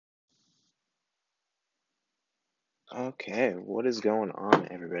Okay, what is going on,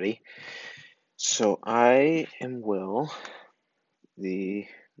 everybody? So I am Will, the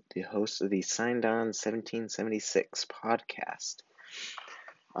host of the Signed On 1776 podcast.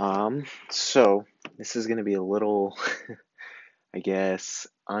 So this is gonna be a little, I guess,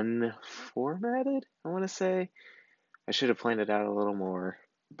 unformatted, I want to say. I should have planned it out a little more,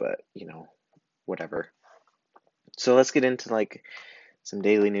 but whatever. So let's get into like some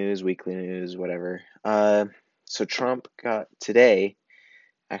daily news, weekly news, whatever. So Trump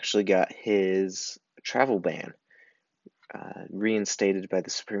actually got his travel ban reinstated by the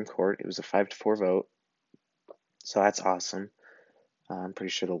Supreme Court. It was a 5-4 vote, so that's awesome. I'm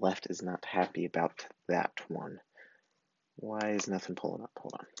pretty sure the left is not happy about that one. Why is nothing pulling up?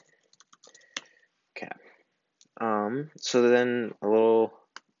 Hold on. Okay. So then while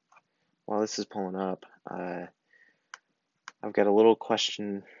this is pulling up, I've got a little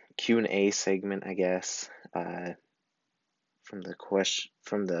question Q&A segment, I guess, from the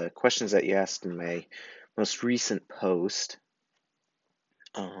questions that you asked in my most recent post.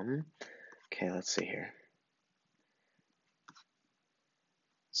 Okay, let's see here.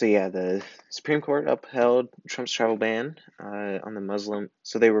 So yeah, the Supreme Court upheld Trump's travel ban on the Muslim.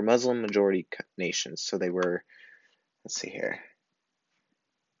 So they were Muslim majority nations. So they were, let's see here.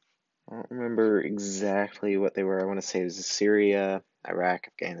 I don't remember exactly what they were. I want to say it was Syria, Iraq,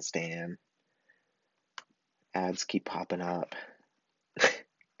 Afghanistan. Ads keep popping up.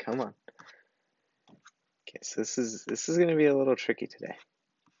 Come on. Okay, so this is going to be a little tricky today.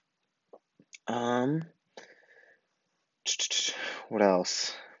 What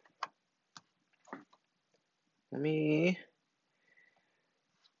else? I'm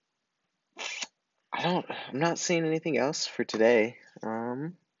not seeing anything else for today.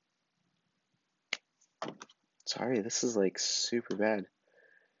 Sorry, this is like super bad.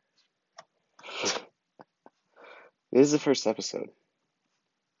 This is the first episode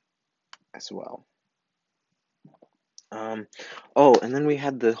as well. Oh, and then we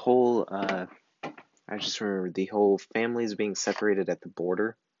had the whole, I just remember the whole families being separated at the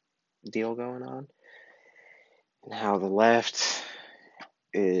border deal going on, and how the left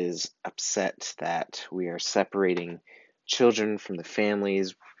is upset that we are separating children from the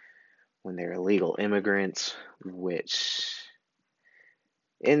families when they're illegal immigrants,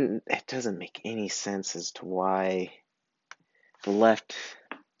 and it doesn't make any sense as to why the left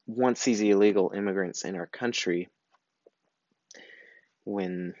wants these illegal immigrants in our country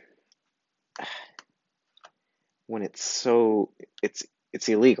when it's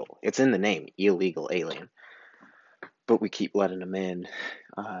illegal. It's in the name, illegal alien, but we keep letting them in.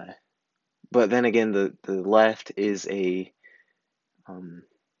 But then again, the left is a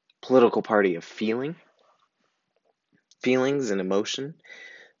political party of feelings and emotion,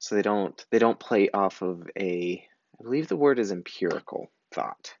 so they don't play off of I believe the word is empirical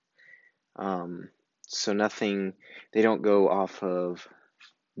thought. So nothing. They don't go off of.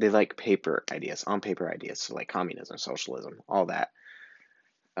 They like on paper ideas, so like communism, socialism, all that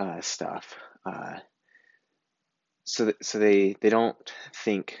stuff. So they don't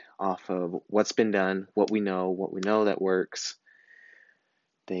think off of what's been done, what we know that works.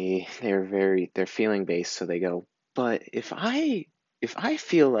 They're feeling based, so they go, but if I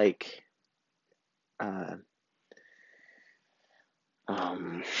feel like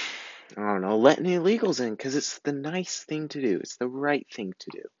I don't know, letting illegals in because it's the nice thing to do, it's the right thing to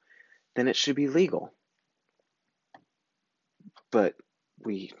do, then it should be legal. But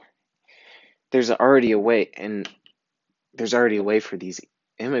there's already a way, for these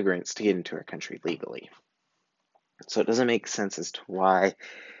immigrants to get into our country legally. So it doesn't make sense as to why.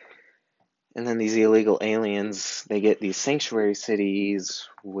 And then these illegal aliens, they get these sanctuary cities,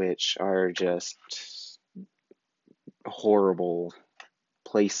 which are just horrible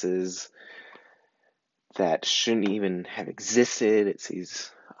places that shouldn't even have existed. It's these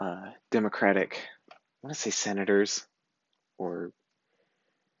Democratic, I want to say senators, or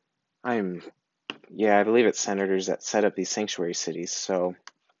I believe it's senators that set up these sanctuary cities. So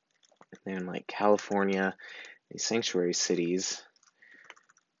in like California, these sanctuary cities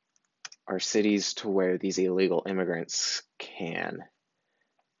are cities to where these illegal immigrants can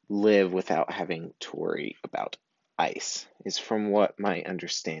live without having to worry about ICE, is from what my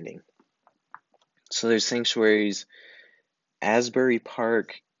understanding. So there's sanctuaries, Asbury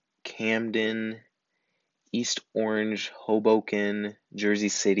Park, Camden, East Orange, Hoboken, Jersey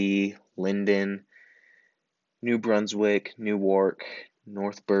City, Linden, New Brunswick, Newark,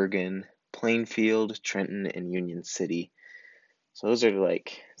 North Bergen, Plainfield, Trenton, and Union City. So those are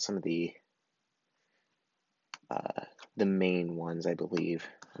like some of the main ones, I believe.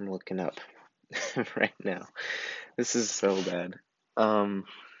 I'm looking up right now. This is so bad. Um,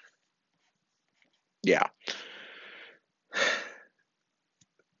 yeah.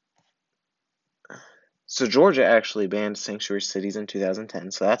 So Georgia actually banned sanctuary cities in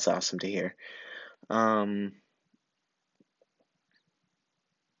 2010, so that's awesome to hear. Um,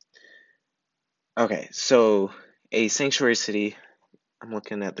 okay, so a sanctuary city, I'm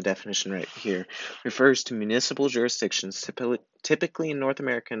looking at the definition right here, refers to municipal jurisdictions typically in North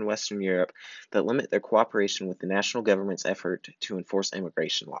America and Western Europe that limit their cooperation with the national government's effort to enforce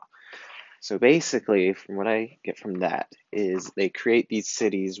immigration law. So basically, from what I get from that, is they create these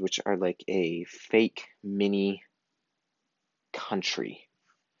cities which are like a fake mini country,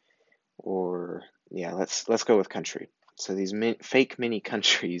 or yeah, let's go with country. So these fake mini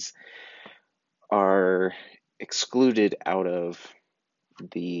countries are excluded out of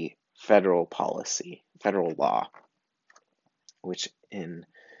the federal policy, federal law, which in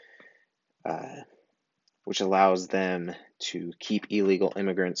uh, which allows them to keep illegal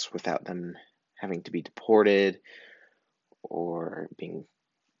immigrants without them having to be deported or being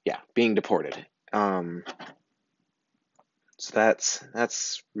deported. So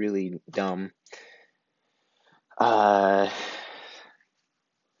that's really dumb. Uh,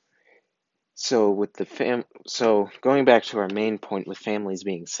 so going back to our main point with families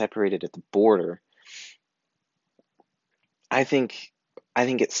being separated at the border, I think I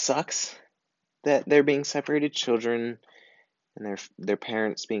think it sucks that they're being separated, children and their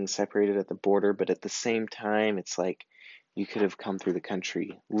parents being separated at the border, but at the same time, it's like you could have come through the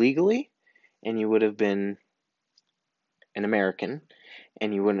country legally and you would have been an American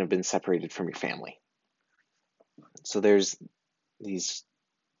and you wouldn't have been separated from your family. So there's these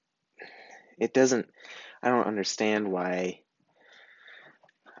it doesn't I don't understand why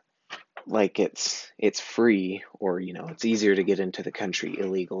like it's free, or it's easier to get into the country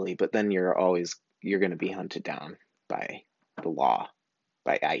illegally, but then you're going to be hunted down by the law,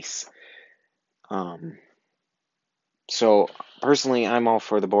 by ICE. um so personally, I'm all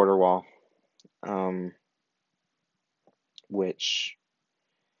for the border wall, um which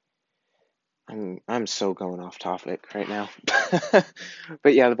I'm so going off topic right now.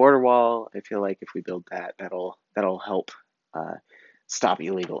 But yeah, the border wall, I feel like if we build that, that'll help uh, stop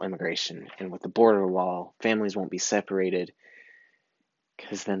illegal immigration. And with the border wall, families won't be separated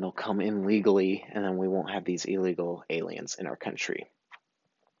because then they'll come in legally, and then we won't have these illegal aliens in our country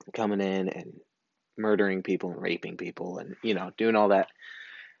coming in and murdering people and raping people and doing all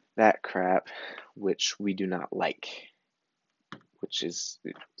that crap, which we do not like, which is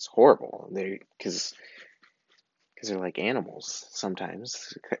it's horrible. Because they're like animals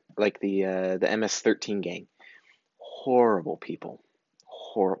sometimes, like the MS-13 gang. Horrible people,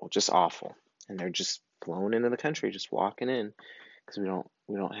 horrible, just awful, and they're just flown into the country, just walking in because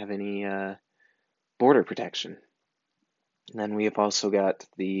we don't have any border protection. And then we have also got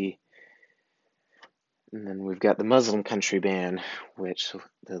and then we've got the Muslim country ban, which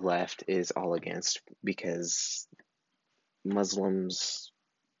the left is all against because Muslims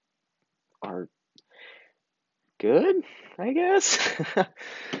are good, I guess.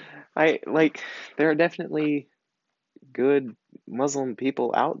 I like there are definitely good Muslim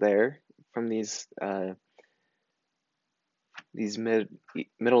people out there from these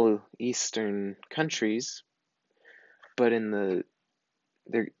Middle Eastern countries, but in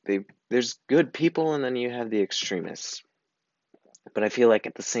there's good people, and then you have the extremists. But I feel like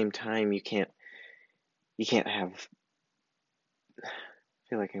at the same time you can't have. I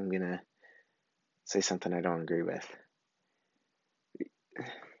feel like I'm gonna say something I don't agree with.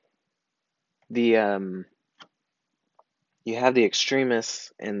 The You have the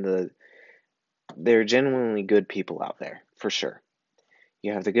extremists and they're genuinely good people out there for sure.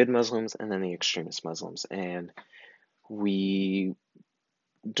 You have the good Muslims and then the extremist Muslims, and we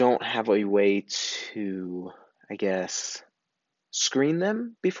don't have a way to, I guess, screen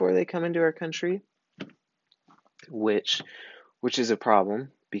them before they come into our country, which is a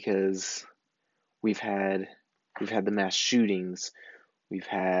problem because we've had we've had the mass shootings, we've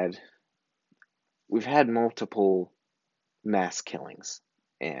had multiple mass killings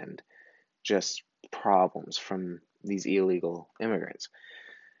and just problems from these illegal immigrants.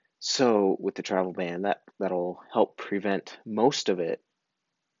 So with the travel ban, that'll help prevent most of it,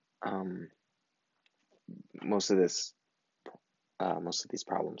 um, most of this, most of these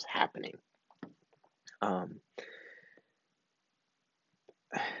problems happening. Um,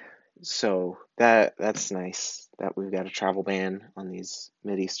 so that's nice that we've got a travel ban on these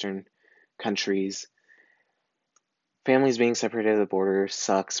Mideastern countries. Families being separated at the border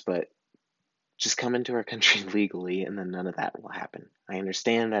sucks, but just come into our country legally, and then none of that will happen. I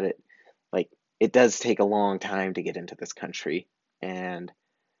understand that like it does take a long time to get into this country, and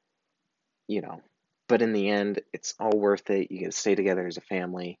you know, but in the end, it's all worth it. You get to stay together as a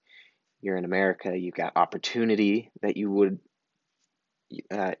family. You're in America. You've got opportunity that you wouldn't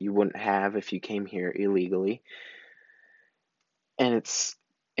have if you came here illegally. And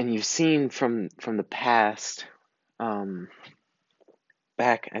you've seen from the past, um,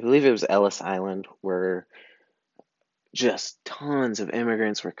 back, I believe it was Ellis Island, where just tons of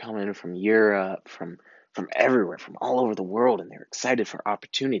immigrants were coming from Europe, from everywhere, from all over the world, and they're excited for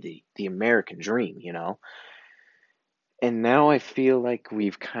opportunity, the American dream. And now I feel like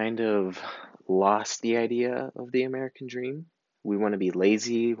we've kind of lost the idea of the American dream. We want to be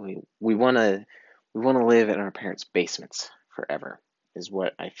lazy. We want to live in our parents' basements forever, is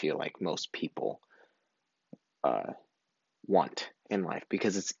what I feel like most people uh, want in life,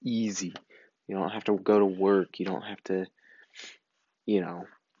 because it's easy. You don't have to go to work. You don't have to, you know,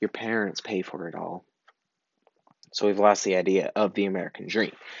 your parents pay for it all. So we've lost the idea of the American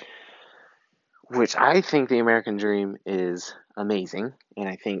dream, which I think the American dream is amazing, and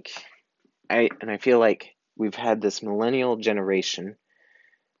I feel like we've had this millennial generation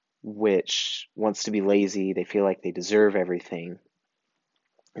which wants to be lazy. They feel like they deserve everything.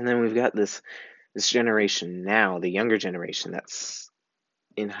 And then we've got this generation now, the younger generation that's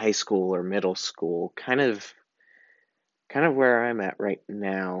in high school or middle school, kind of where I'm at right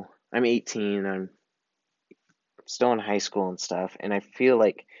now. I'm 18, I'm still in high school and stuff, and I feel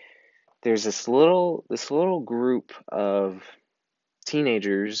like there's this little group of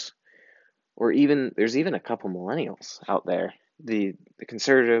teenagers, or there's even a couple millennials out there, the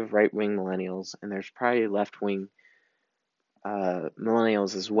conservative right wing millennials, and there's probably left wing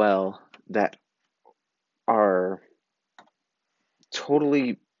millennials as well, that are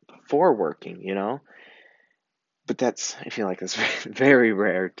totally for working. But I feel like that's very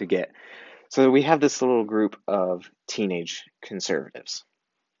rare to get. So we have this little group of teenage conservatives,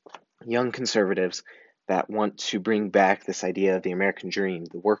 young conservatives, that want to bring back this idea of the American dream,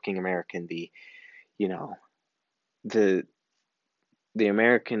 the working American, you know, the the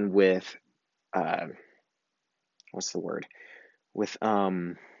American with uh, what's the word? With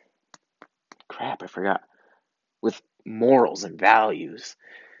crap, I forgot. With morals and values.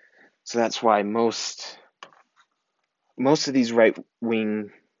 So that's why most of these right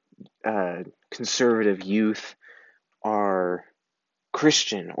wing conservative youth are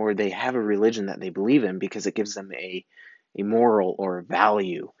Christian, or they have a religion that they believe in, because it gives them a moral or a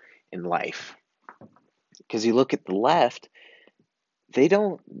value in life. Because you look at the left,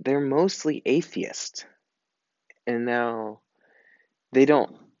 they're mostly atheist. And now they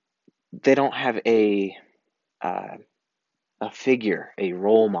don't they don't have uh, a figure, a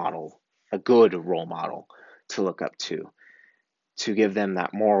role model, a good role model to look up to give them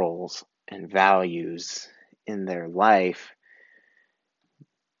that morals and values in their life,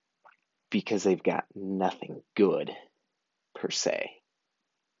 because they've got nothing good per se.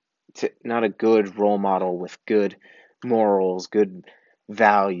 Not a good role model with good morals, good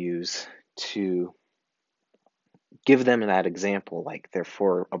values to give them that example. Like, they're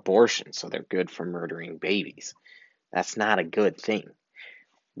for abortion, so they're good for murdering babies. That's not a good thing.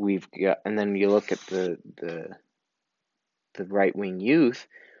 And then you look at the right wing youth,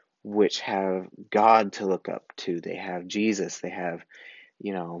 which have God to look up to. They have Jesus. They have,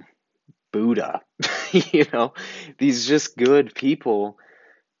 you know, Buddha. you know, these just good people,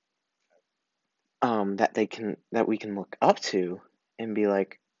 that we can look up to and be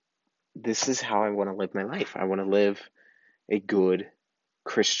like, this is how I want to live my life. I want to live a good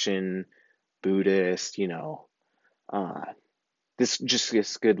Christian, Buddhist, uh,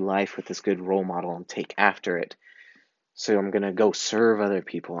 this good life with this good role model, and take after it. So I'm gonna go serve other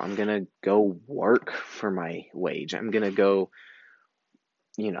people. I'm gonna go work for my wage. I'm gonna go,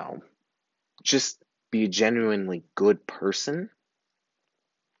 you know, just be a genuinely good person.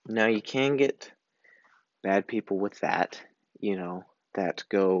 Now, you can get bad people with that, that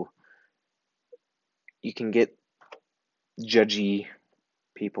go, you can get judgy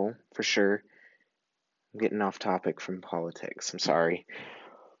people for sure. I'm getting off topic from politics. I'm sorry.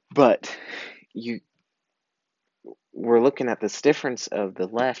 But you we're looking at this difference of the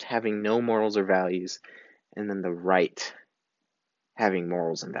left having no morals or values, and then the right having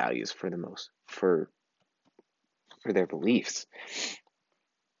morals and values for their beliefs.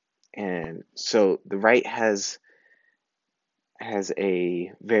 And so the right has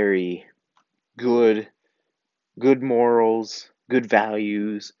a very good morals, good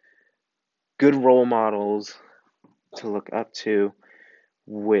values, good role models to look up to,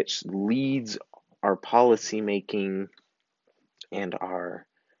 which leads our policy making and our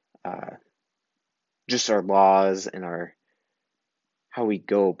uh, just our laws and our how we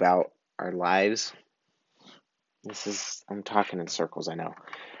go about our lives. I'm talking in circles, I know.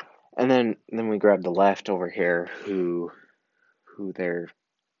 And then we grab the left over here who they're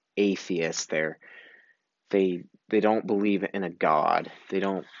atheists. They don't believe in a God.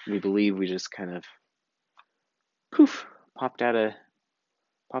 We believe we just kind of poof popped out of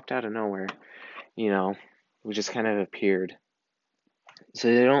nowhere, you know. We just kind of appeared. So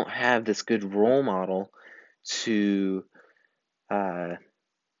they don't have this good role model to uh,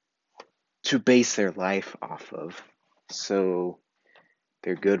 base their life off of. So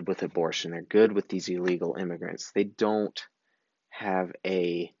they're good with abortion. They're good with these illegal immigrants. They don't have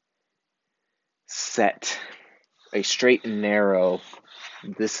a straight and narrow.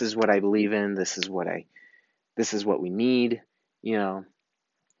 This is what I believe in. This is what we need. You know,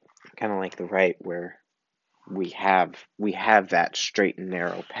 kind of like the right, where we have that straight and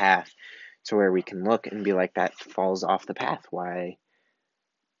narrow path, to where we can look and be like, that falls off the path. Why?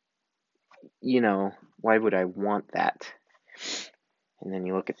 Why would I want that? And then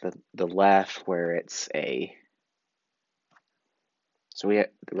you look at the left, where it's the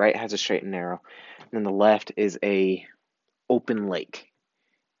right has a straight and narrow, and then the left is a open lake.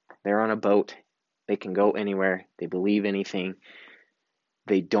 They're on a boat. They can go anywhere. They believe anything.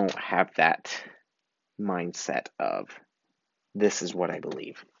 They don't have that mindset of, this is what I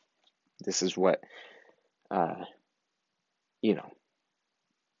believe. This is what,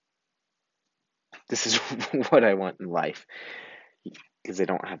 this is what I want in life, because they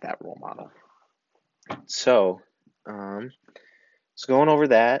don't have that role model. So, going over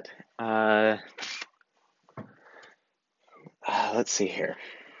that, let's see here.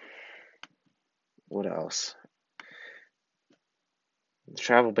 What else? The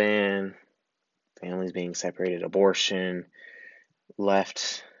travel ban, families being separated, abortion,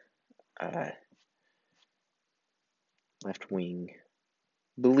 left wing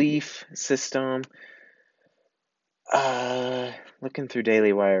belief system. Looking through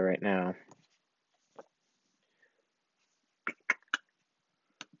Daily Wire right now.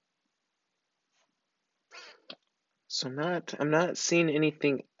 So I'm not seeing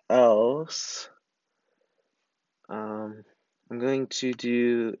anything else. I'm going to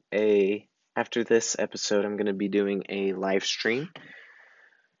do after this episode, I'm going to be doing a live stream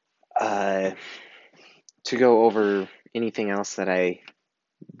to go over anything else that I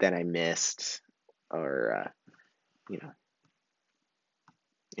missed, or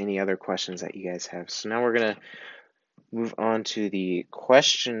any other questions that you guys have. So now we're going to move on to the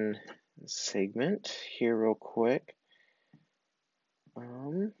question segment here real quick. So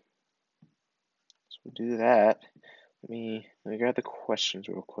we'll do that. Let me grab the questions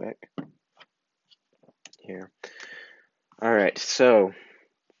real quick here. All right, so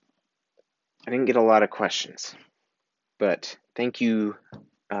I didn't get a lot of questions, but thank you,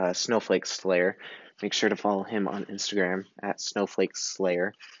 Snowflake Slayer. Make sure to follow him on Instagram at Snowflake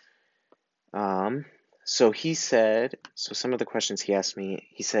Slayer. So he said, some of the questions he asked me,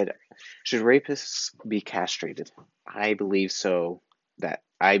 he said, should rapists be castrated? I believe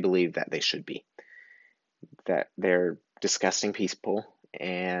that they should be. That they're disgusting people,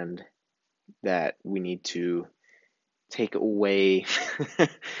 and that we need to take away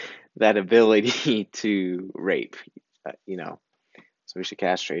that ability to rape, So we should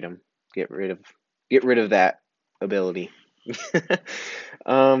castrate them, get rid of that ability.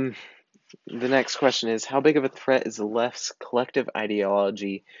 The next question is, how big of a threat is the left's collective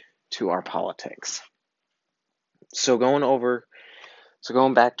ideology to our politics? So going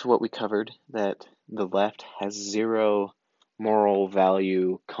back to what we covered, that the left has zero moral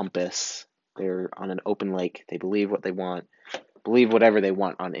value compass. They're on an open lake. They believe what they want, believe whatever they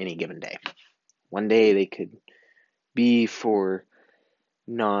want on any given day. One day they could be for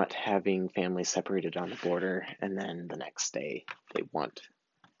not having families separated on the border, and then the next day they want,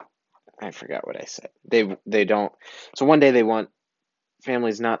 I forgot what I said. They don't. So one day they want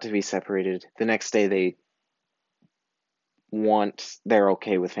families not to be separated. The next day they're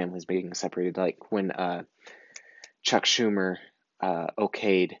okay with families being separated. Like when Chuck Schumer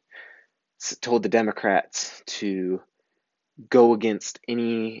told the Democrats to go against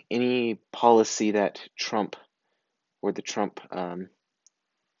any policy that Trump, or the Trump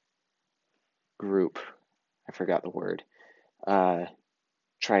group, I forgot the word,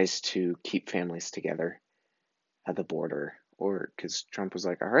 tries to keep families together at the border, or because Trump was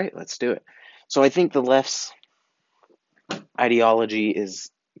like, all right, let's do it. So I think the left's ideology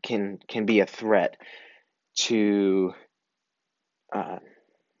can be a threat to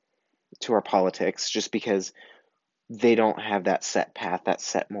our politics, just because they don't have that set path, that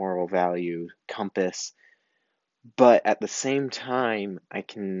set moral value compass. But at the same time,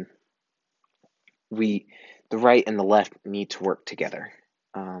 the right and the left need to work together.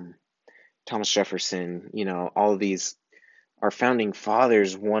 Um, Thomas Jefferson, all of these, our founding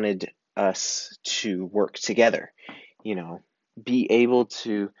fathers wanted us to work together, you know, be able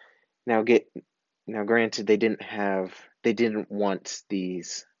to now get, now granted, they didn't want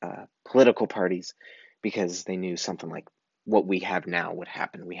these political parties because they knew something like what we have now would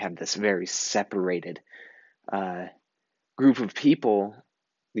happen. We have this very separated uh, group of people,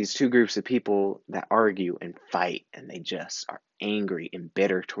 these two groups of people that argue and fight, and they just are angry and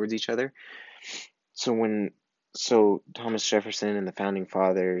bitter towards each other. So Thomas Jefferson and the founding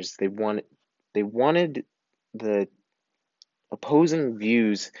fathers, they wanted the opposing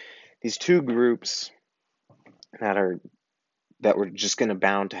views, these two groups that are that were just going to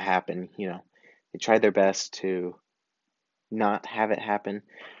bound to happen. They tried their best to not have it happen,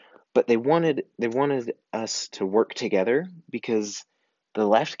 but they wanted us to work together because the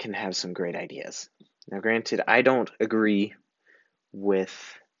left can have some great ideas. Now, granted, I don't agree with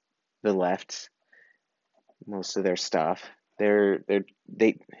the left, most of their stuff. They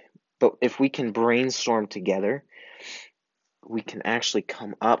But if we can brainstorm together, we can actually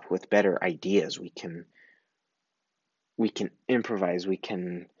come up with better ideas. We can improvise. We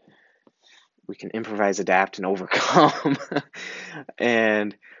can improvise, adapt, and overcome.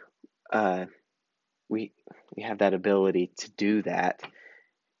 And uh, we we have that ability to do that.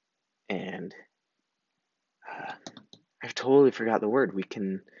 And uh, I've totally forgot the word.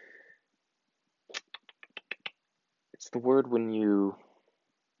 It's the word when you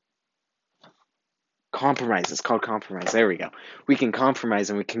compromise. It's called compromise. There we go. We can compromise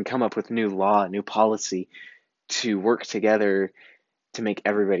and we can come up with new law, new policy to work together to make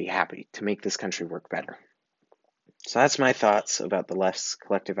everybody happy, to make this country work better. So that's my thoughts about the left's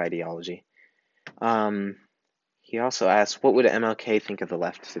collective ideology. He also asked, what would MLK think of the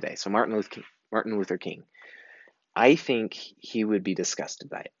left today? So Martin Luther King. I think he would be disgusted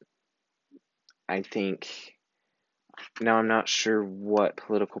by it. I think, now I'm not sure what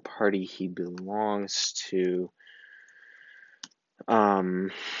political party he belongs to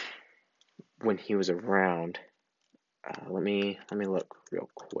when he was around. Let me look real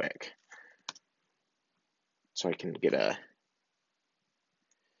quick so I can get a.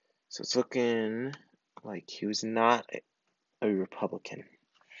 So it's looking like he was not a Republican.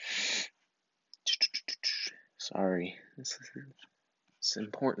 Sorry, this is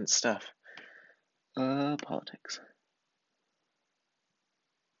important stuff. Politics.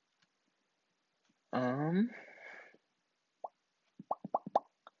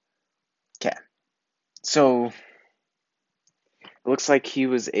 Okay. So it looks like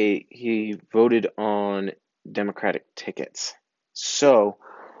he voted on Democratic tickets. So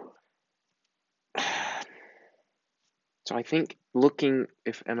I think looking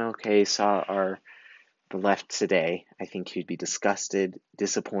if MLK saw the left today, I think he'd be disgusted,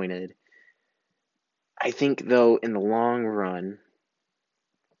 disappointed. I think though in the long run,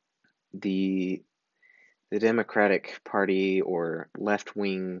 the Democratic Party or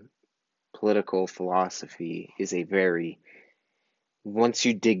left-wing political philosophy is once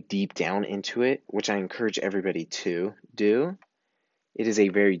you dig deep down into it, which I encourage everybody to do, it is a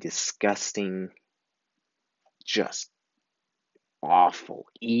very disgusting, just awful,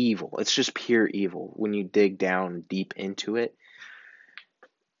 evil. It's just pure evil when you dig down deep into it.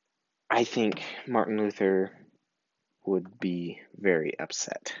 I think Martin Luther would be very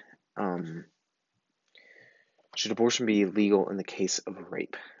upset. Should abortion be legal in the case of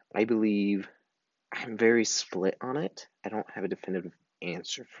rape? I believe I'm very split on it. I don't have a definitive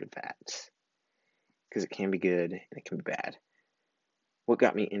answer for that because it can be good and it can be bad. What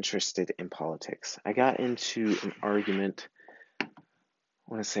got me interested in politics? I got into an argument, I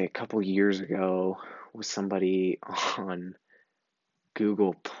want to say a couple years ago, with somebody on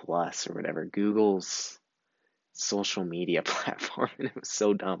Google Plus or whatever, Google's social media platform, and it was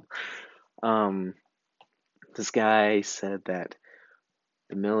so dumb. This guy said that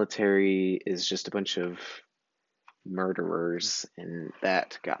the military is just a bunch of murderers, and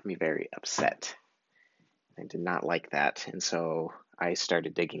that got me very upset. I did not like that, and so I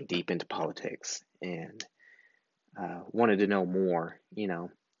started digging deep into politics and wanted to know more,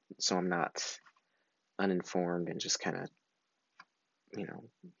 so I'm not uninformed and just kind of,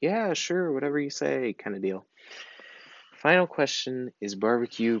 yeah, sure, whatever you say kind of deal. Final question, is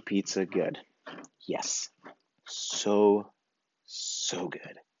barbecue pizza good? Yes. So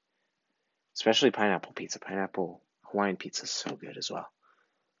good. Especially pineapple pizza. Pineapple Hawaiian pizza is so good as well.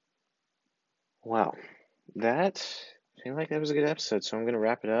 Well, that, I feel like that was a good episode, so I'm gonna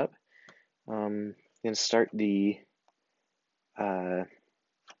wrap it up. I'm gonna start uh, the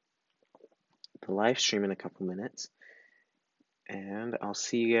live stream in a couple minutes, and I'll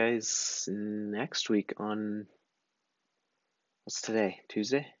see you guys next week on, what's today?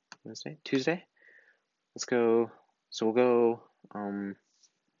 Tuesday? Wednesday? Tuesday? Let's go. So we'll go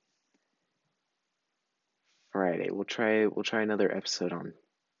Friday. We'll try another episode on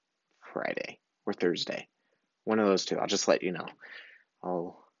Friday or Thursday. One of those two. I'll just let you know.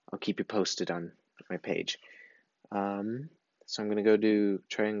 I'll keep you posted on my page. So I'm gonna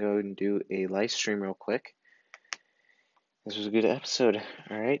try and go and do a live stream real quick. This was a good episode.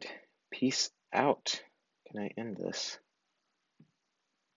 All right. Peace out. Can I end this?